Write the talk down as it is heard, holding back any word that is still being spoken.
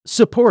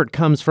Support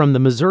comes from the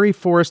Missouri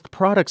Forest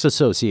Products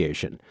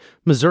Association.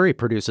 Missouri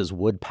produces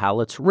wood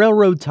pallets,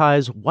 railroad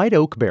ties, white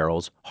oak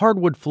barrels,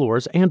 hardwood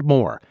floors, and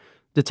more.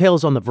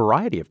 Details on the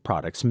variety of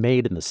products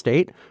made in the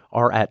state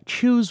are at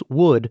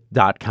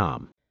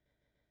choosewood.com.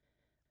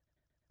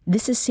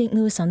 This is St.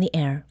 Louis on the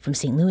Air from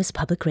St. Louis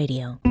Public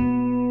Radio.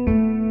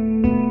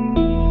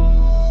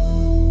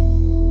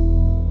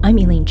 I'm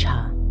Elaine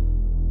Cha.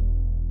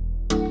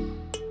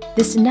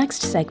 This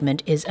next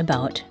segment is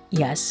about,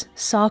 yes,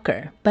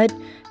 soccer, but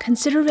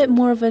consider it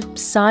more of a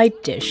side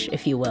dish,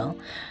 if you will.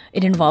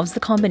 It involves the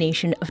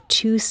combination of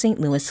two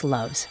St. Louis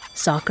loves,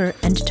 soccer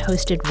and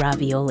toasted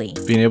ravioli.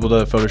 Being able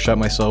to Photoshop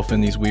myself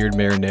in these weird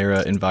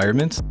marinara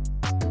environments.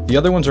 The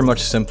other ones are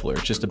much simpler.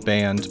 It's just a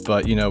band,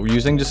 but we're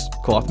using just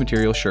cloth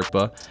material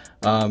Sherpa,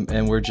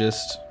 and we're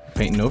just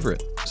painting over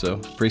it. So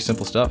pretty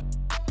simple stuff.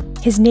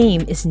 His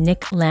name is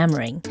Nick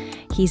Lammering.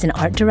 He's an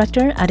art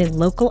director at a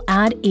local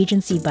ad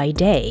agency by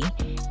day,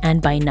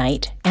 and by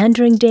night, and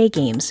during day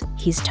games,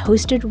 he's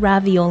Toasted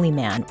Ravioli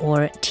Man,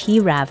 or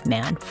T-Rav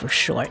Man for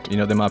short.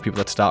 The amount of people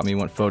that stop me,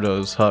 want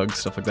photos, hugs,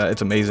 stuff like that,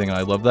 it's amazing, and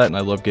I love that, and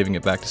I love giving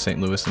it back to St.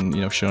 Louis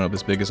and, showing up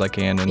as big as I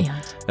can and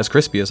as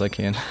crispy as I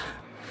can.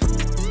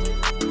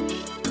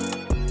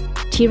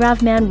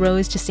 T-Rav Man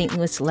rose to St.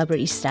 Louis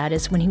celebrity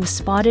status when he was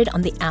spotted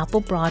on the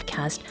Apple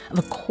broadcast of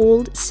a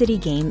cold city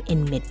game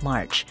in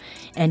mid-March.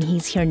 And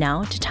he's here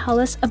now to tell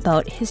us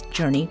about his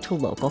journey to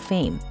local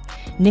fame.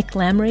 Nick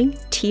Lammering,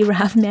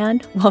 T-Rav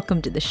Man,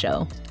 welcome to the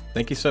show.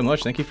 Thank you so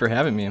much. Thank you for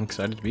having me. I'm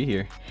excited to be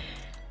here.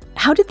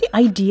 How did the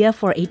idea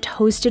for a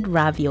toasted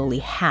ravioli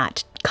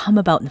hat come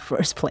about in the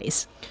first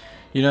place?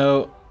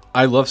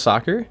 I love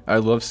soccer, I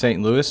love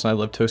St. Louis, and I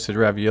love toasted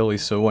ravioli.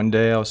 So one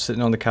day I was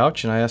sitting on the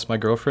couch and I asked my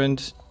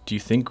girlfriend, do you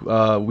think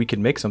we could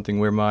make something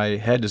where my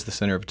head is the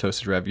center of a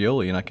toasted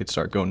ravioli and I could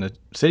start going to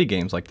city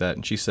games like that?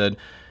 And she said,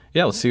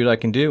 yeah, let's see what I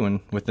can do. And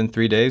within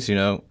 3 days,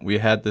 we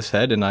had this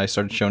head and I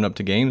started showing up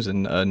to games.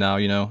 And now,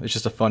 it's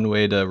just a fun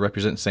way to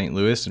represent St.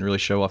 Louis and really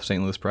show off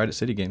St. Louis pride at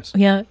city games.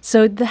 Yeah.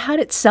 So the hat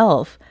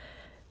itself,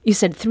 you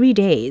said 3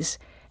 days.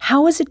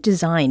 How was it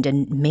designed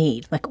and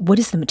made? What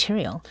is the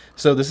material?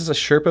 So this is a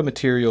Sherpa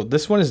material.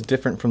 This one is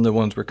different from the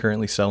ones we're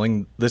currently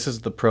selling. This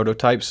is the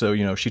prototype. So,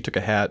 she took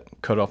a hat,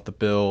 cut off the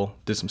bill,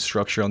 did some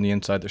structure on the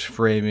inside. There's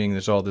framing.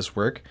 There's all this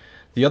work.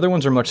 The other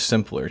ones are much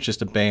simpler. It's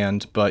just a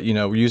band. But,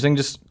 we're using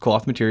just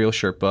cloth material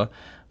Sherpa,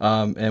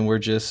 and we're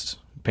just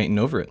painting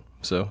over it.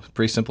 So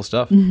pretty simple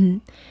stuff. Mm-hmm.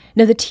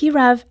 Now, the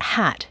T-Rav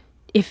hat,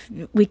 if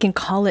we can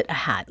call it a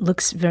hat,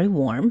 looks very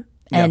warm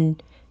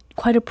and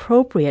quite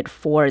appropriate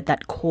for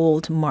that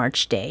cold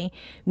March day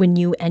when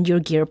you and your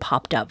gear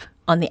popped up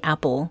on the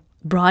Apple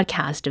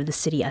broadcast of the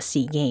City SC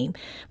game.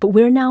 But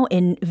we're now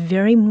in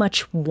very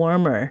much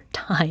warmer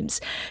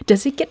times.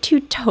 Does it get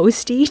too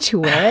toasty to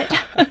wear it?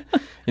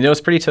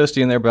 It's pretty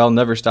toasty in there, but I'll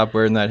never stop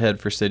wearing that head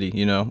for City.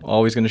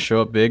 Always going to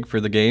show up big for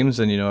the games,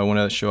 and, I want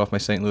to show off my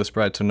St. Louis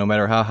pride. So no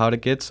matter how hot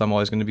it gets, I'm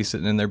always going to be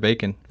sitting in there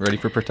baking, ready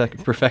for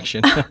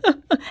perfection.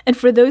 And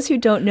for those who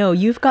don't know,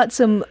 you've got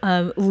some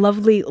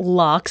lovely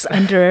locks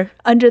under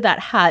that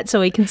hat,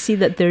 so I can see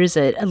that there's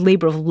a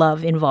labor of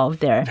love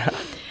involved there.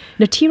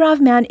 Now, T-Rav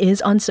Man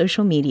is on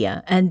social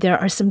media, and there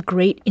are some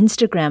great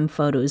Instagram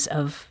photos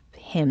of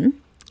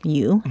him,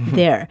 you,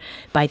 there,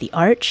 by the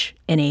arch,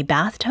 in a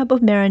bathtub of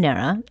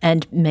marinara,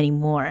 and many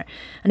more.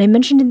 And I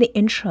mentioned in the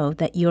intro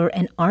that you're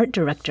an art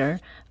director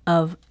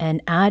of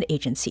an ad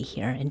agency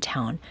here in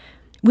town.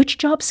 Which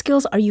job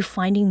skills are you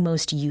finding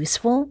most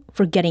useful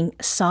for getting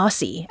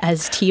saucy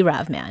as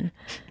T-Rav Man?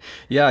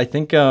 Yeah, I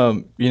think,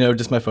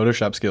 just my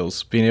Photoshop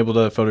skills. Being able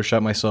to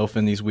Photoshop myself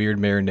in these weird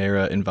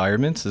marinara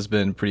environments has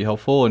been pretty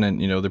helpful. And then,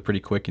 they're pretty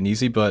quick and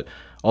easy, but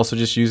also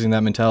just using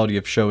that mentality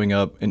of showing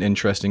up in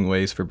interesting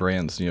ways for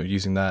brands.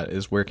 Using that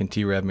is where can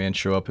T-Rav Man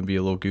show up and be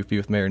a little goofy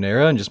with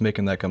marinara and just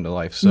making that come to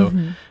life. So,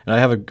 and I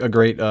have a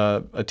great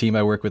a team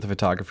I work with, a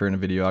photographer and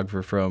a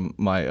videographer from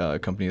my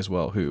company as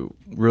well, who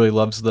really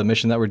loves the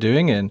mission that we're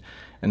doing and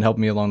helped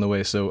me along the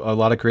way. So a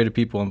lot of creative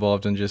people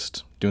involved in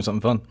just doing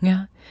something fun.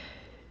 Yeah.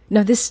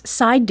 Now, this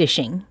side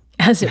dishing,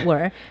 as it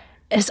were,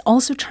 has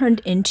also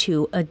turned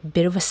into a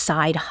bit of a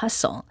side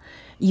hustle.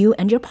 You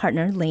and your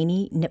partner,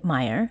 Lainey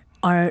Nipmeyer,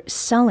 are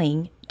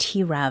selling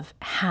T-Rav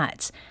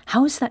hats.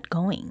 How is that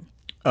going?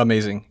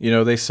 Amazing.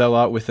 They sell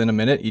out within a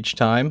minute each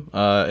time,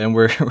 and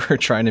we're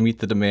trying to meet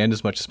the demand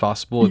as much as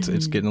possible.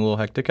 It's getting a little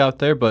hectic out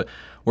there, but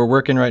we're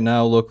working right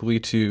now locally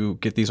to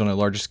get these on a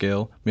larger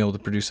scale, be able to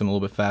produce them a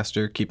little bit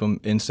faster, keep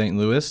them in St.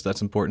 Louis.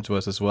 That's important to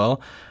us as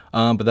well.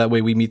 But that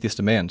way we meet this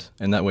demand,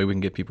 and that way we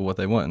can get people what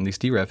they want in these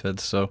T-Rav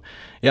heads. So,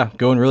 yeah,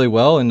 going really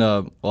well and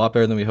a lot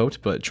better than we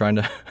hoped, but trying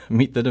to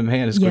meet the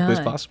demand as quickly as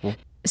possible.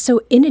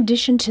 So in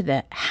addition to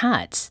the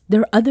hats,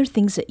 there are other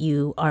things that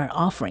you are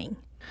offering.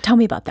 Tell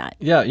me about that.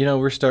 Yeah,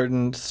 we're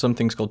starting some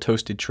things called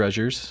Toasted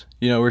Treasures.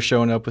 We're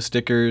showing up with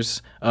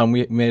stickers.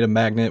 We made a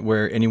magnet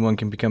where anyone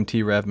can become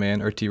T-Rav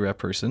Man or T-Rav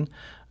person.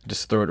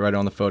 Just throw it right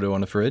on the photo on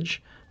the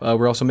fridge.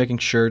 We're also making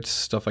shirts,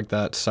 stuff like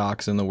that,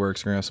 socks in the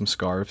works. We're going to have some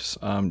scarves.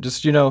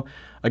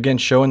 again,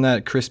 showing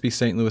that crispy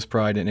St. Louis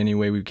pride in any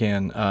way we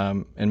can,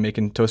 and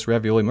making toast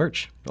ravioli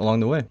merch along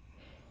the way.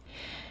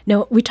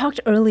 Now, we talked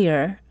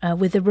earlier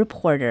with a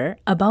reporter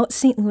about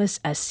St. Louis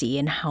SC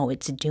and how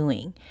it's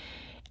doing.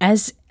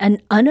 As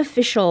an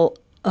unofficial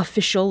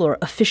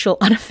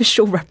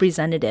unofficial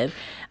representative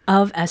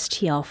of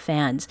STL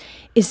fans,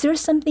 is there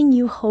something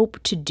you hope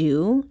to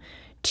do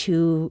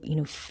to,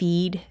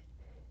 feed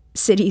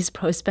City's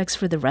prospects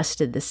for the rest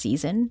of the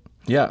season?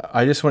 Yeah,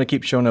 I just want to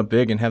keep showing up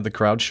big and have the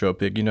crowd show up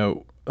big.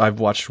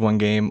 I've watched one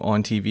game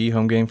on TV,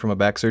 home game from a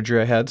back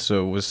surgery I had,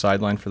 so was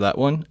sidelined for that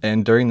one.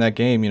 And during that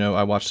game,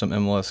 I watched some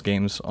MLS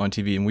games on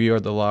TV, and we are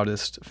the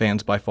loudest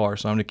fans by far,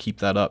 so I'm going to keep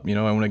that up. I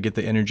want to get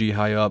the energy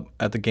high up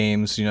at the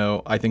games.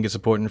 I think it's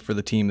important for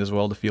the team as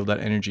well to feel that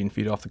energy and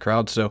feed off the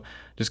crowd. So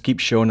just keep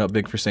showing up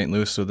big for St.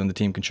 Louis so then the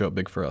team can show up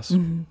big for us.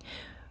 Mm-hmm.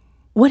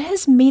 What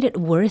has made it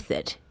worth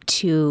it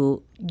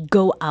to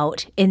go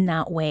out in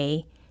that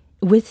way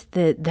with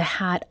the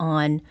hat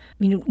on?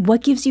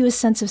 What gives you a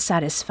sense of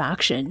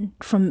satisfaction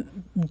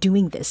from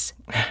doing this?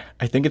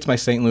 I think it's my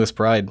St. Louis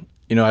pride.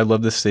 I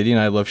love this city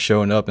and I love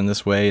showing up in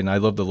this way, and I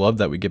love the love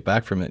that we get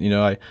back from it.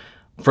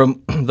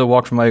 From the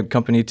walk from my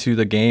company to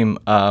the game,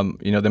 the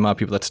amount of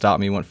people that stop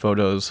me, want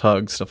photos,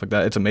 hugs, stuff like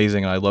that, it's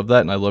amazing. And I love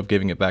that, and I love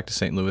giving it back to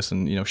St. Louis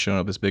and, showing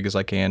up as big as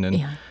I can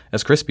and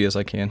as crispy as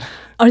I can.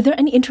 Are there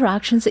any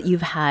interactions that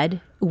you've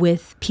had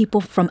with people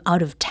from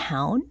out of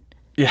town?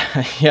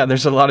 Yeah,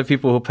 there's a lot of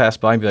people who pass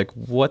by and be like,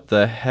 what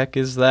the heck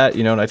is that?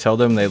 And I tell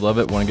them they love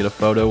it, want to get a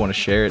photo, want to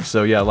share it.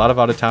 So yeah, a lot of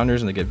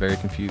out-of-towners, and they get very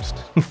confused.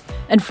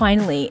 And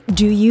finally,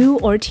 do you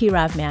or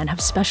T-Rav Man have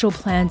special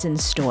plans in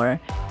store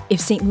if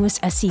St. Louis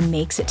SC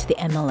makes it to the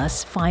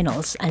MLS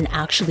finals and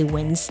actually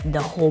wins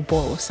the whole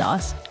bowl of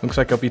sauce? Looks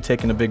like I'll be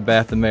taking a big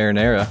bath in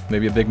marinara,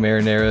 maybe a big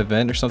marinara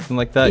event or something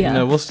like that.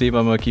 Yeah. We'll see. I'm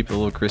going to keep it a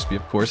little crispy,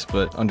 of course,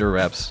 but under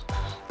wraps.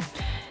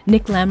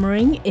 Nick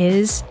Lammering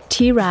is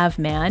T-Rav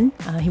Man.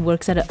 He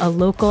works at a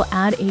local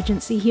ad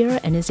agency here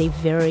and is a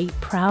very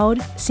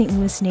proud St.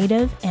 Louis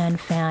native and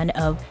fan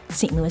of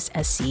St. Louis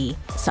SC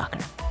soccer.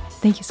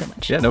 Thank you so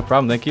much. Yeah, no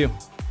problem. Thank you.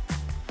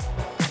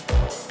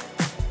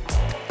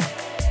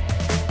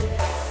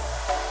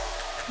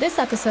 This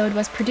episode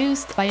was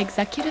produced by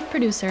executive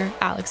producer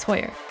Alex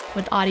Hoyer,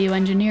 with audio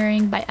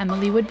engineering by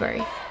Emily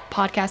Woodbury,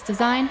 podcast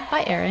design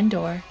by Aaron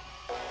Dorr.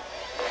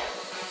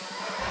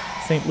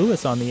 St.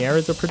 Louis on the Air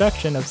is a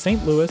production of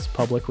St. Louis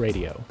Public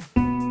Radio.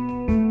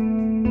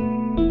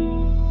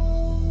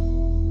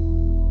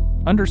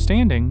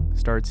 Understanding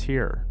starts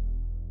here.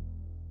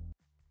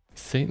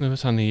 St.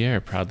 Louis on the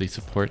Air proudly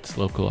supports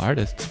local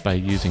artists by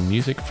using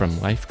music from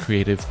Life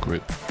Creative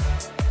Group.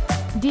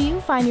 Do you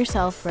find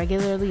yourself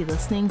regularly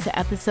listening to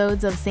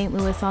episodes of St.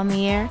 Louis on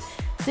the Air?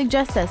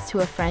 Suggest us to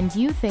a friend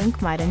you think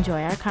might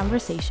enjoy our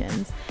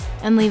conversations,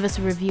 and leave us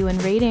a review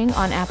and rating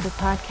on Apple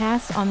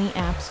Podcasts on the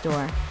App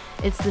Store.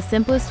 It's the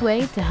simplest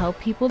way to help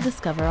people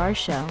discover our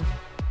show.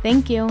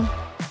 Thank you.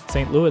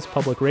 St. Louis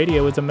Public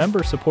Radio is a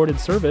member-supported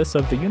service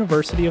of the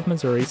University of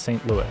Missouri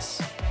St. Louis.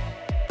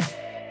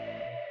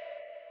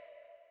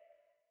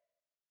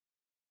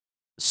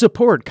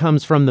 Support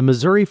comes from the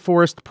Missouri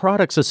Forest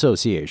Products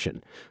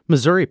Association.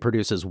 Missouri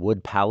produces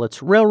wood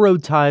pallets,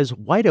 railroad ties,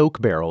 white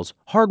oak barrels,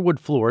 hardwood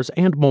floors,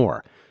 and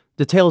more.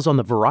 Details on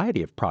the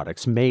variety of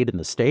products made in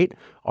the state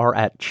are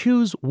at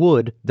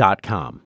choosewood.com.